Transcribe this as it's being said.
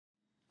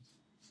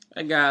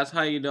Hey guys,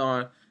 how you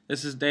doing?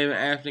 This is David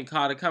Anthony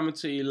Carter coming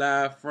to you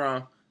live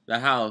from the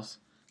house.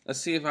 Let's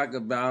see if I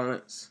could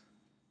balance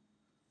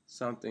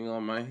something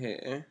on my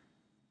head.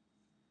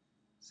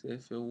 See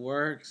if it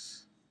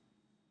works.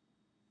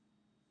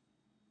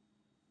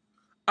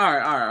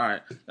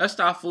 Alright. Let's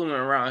stop fooling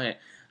around here.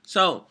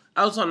 So,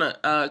 I was on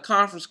a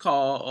conference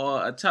call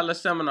or a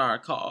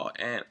teleseminar call,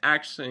 and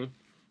actually,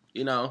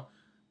 you know,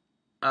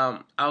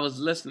 I was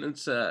listening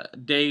to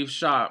Dave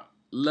Sharp.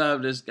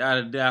 Love this guy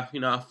to death.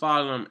 I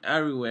follow him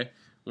everywhere.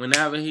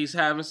 Whenever he's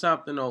having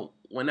something or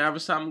whenever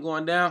something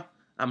going down,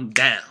 I'm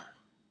down.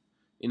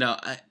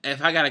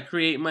 If I gotta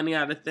create money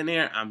out of thin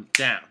air, I'm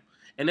down.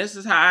 And this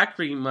is how I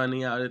create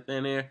money out of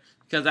thin air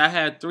because I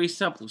had 3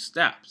 simple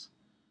steps.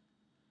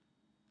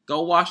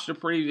 Go watch the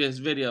previous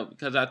video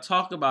because I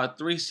talk about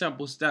 3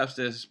 simple steps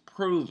that's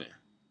proven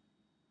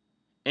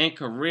in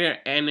career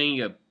and in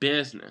your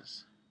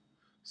business.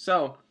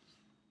 So,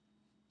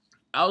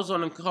 I was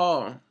on a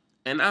call,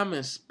 and I'm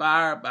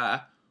inspired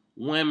by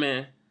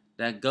women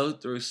that go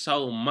through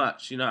so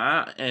much.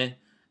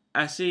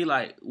 I see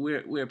like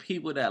we're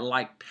people that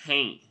like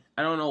pain.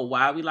 I don't know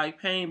why we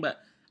like pain, but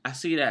I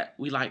see that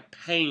we like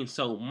pain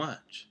so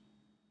much.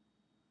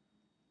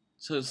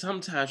 So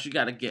sometimes you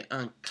gotta get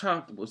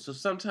uncomfortable. So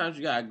sometimes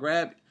you gotta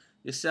grab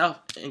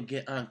yourself and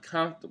get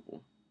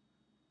uncomfortable.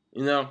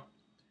 You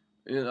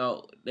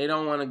know, they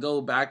don't want to go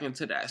back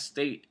into that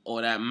state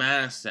or that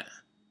mindset.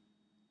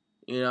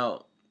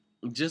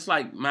 Just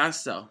like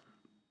myself,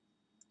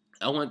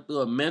 I went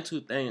through a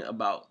mental thing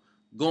about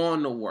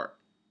going to work.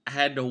 I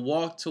had to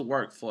walk to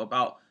work for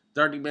about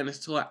 30 minutes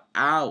to an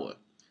hour,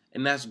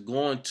 and that's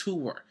going to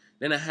work.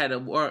 Then I had to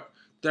work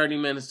 30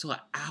 minutes to an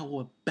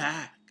hour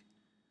back.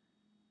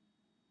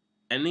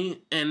 And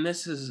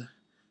this is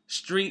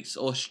streets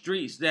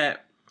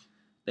that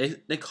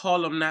they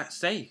call them not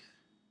safe.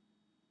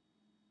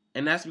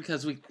 And that's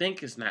because we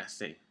think it's not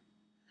safe.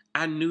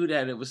 I knew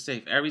that it was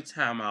safe every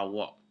time I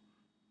walked.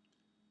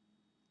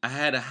 I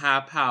had a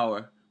high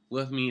power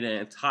with me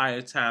the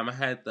entire time. I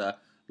had the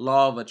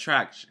law of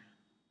attraction.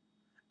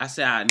 I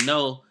said, I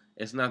know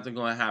it's nothing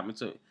going to happen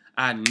to me.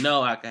 I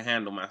know I can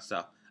handle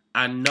myself.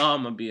 I know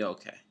I'm going to be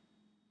okay.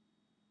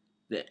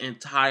 The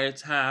entire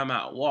time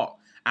I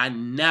walked, I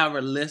never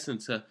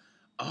listened to,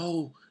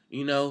 well,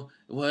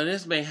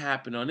 this may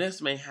happen or this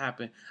may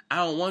happen. I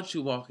don't want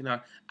you walking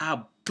out.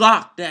 I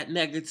blocked that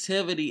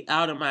negativity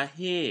out of my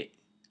head.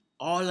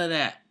 All of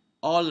that.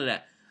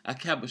 I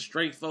kept a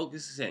straight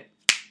focus and said,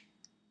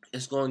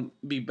 it's going to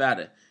be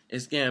better.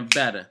 It's getting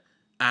better.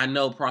 I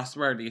know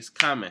prosperity is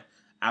coming.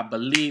 I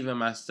believe in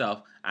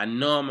myself. I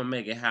know I'm going to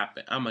make it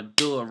happen. I'm going to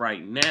do it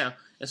right now.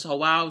 And so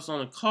while I was on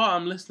the call,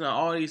 I'm listening to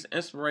all these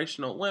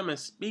inspirational women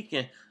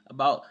speaking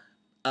about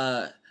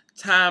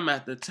time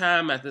after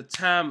time after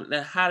time,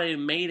 that how they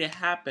made it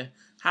happen.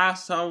 How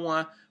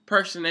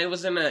they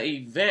was in an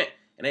event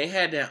and they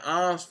had their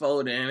arms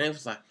folded and it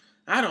was like,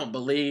 I don't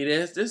believe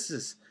this. This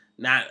is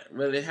not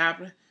really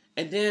happening.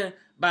 And then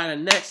by the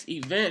next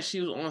event, she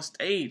was on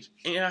stage.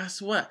 And I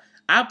swear,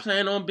 I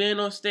plan on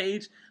being on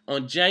stage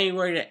on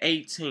January the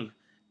 18th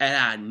at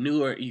our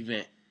newer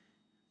event.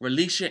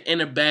 Release your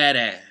inner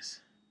badass.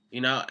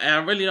 And I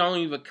really don't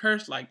even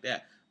curse like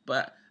that.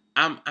 But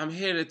I'm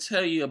here to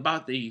tell you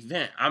about the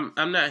event. I'm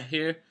not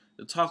here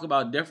to talk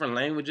about different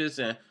languages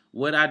and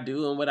what I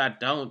do and what I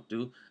don't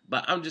do.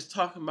 But I'm just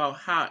talking about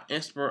how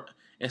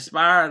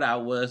inspired I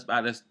was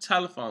by this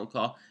telephone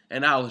call.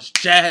 And I was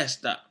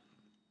jazzed up.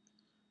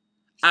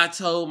 I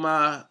told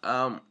my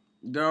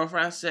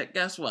girlfriend, I said,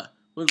 guess what?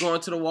 We're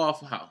going to the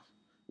Waffle House.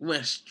 We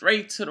went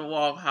straight to the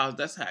Waffle House.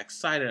 That's how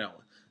excited I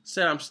was.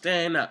 Said I'm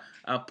staying up.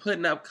 I'm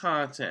putting up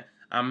content.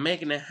 I'm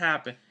making it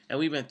happen. And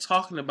we've been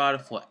talking about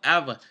it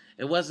forever.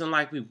 It wasn't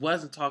like we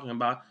wasn't talking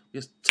about it. We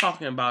was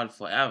talking about it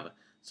forever.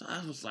 So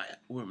I was like,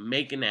 we're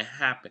making it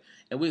happen.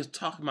 And we was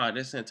talking about it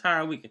this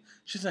entire weekend.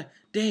 She's like,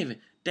 David,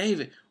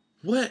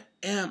 what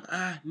am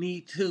I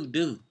need to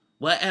do?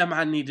 What am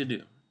I need to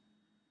do?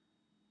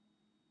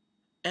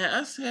 And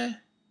I said,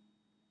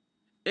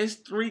 it's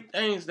 3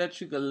 things that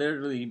you could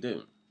literally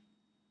do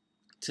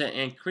to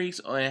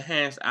increase or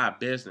enhance our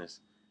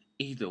business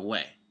either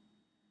way.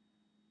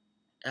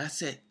 And I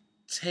said,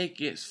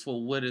 take it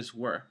for what it's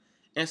worth.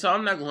 And so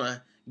I'm not going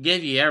to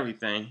give you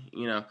everything,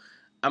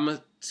 I'm going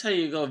to tell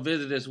you to go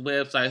visit this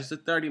website. It's a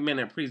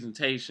 30-minute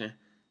presentation.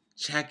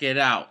 Check it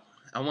out.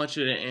 I want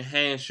you to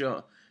enhance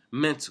your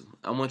mental.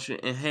 I want you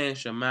to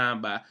enhance your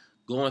mind by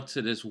going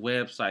to this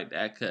website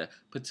that could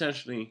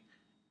potentially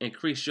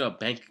increase your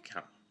bank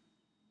account.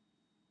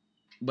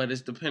 But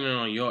it's dependent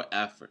on your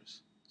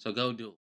efforts. So go do it.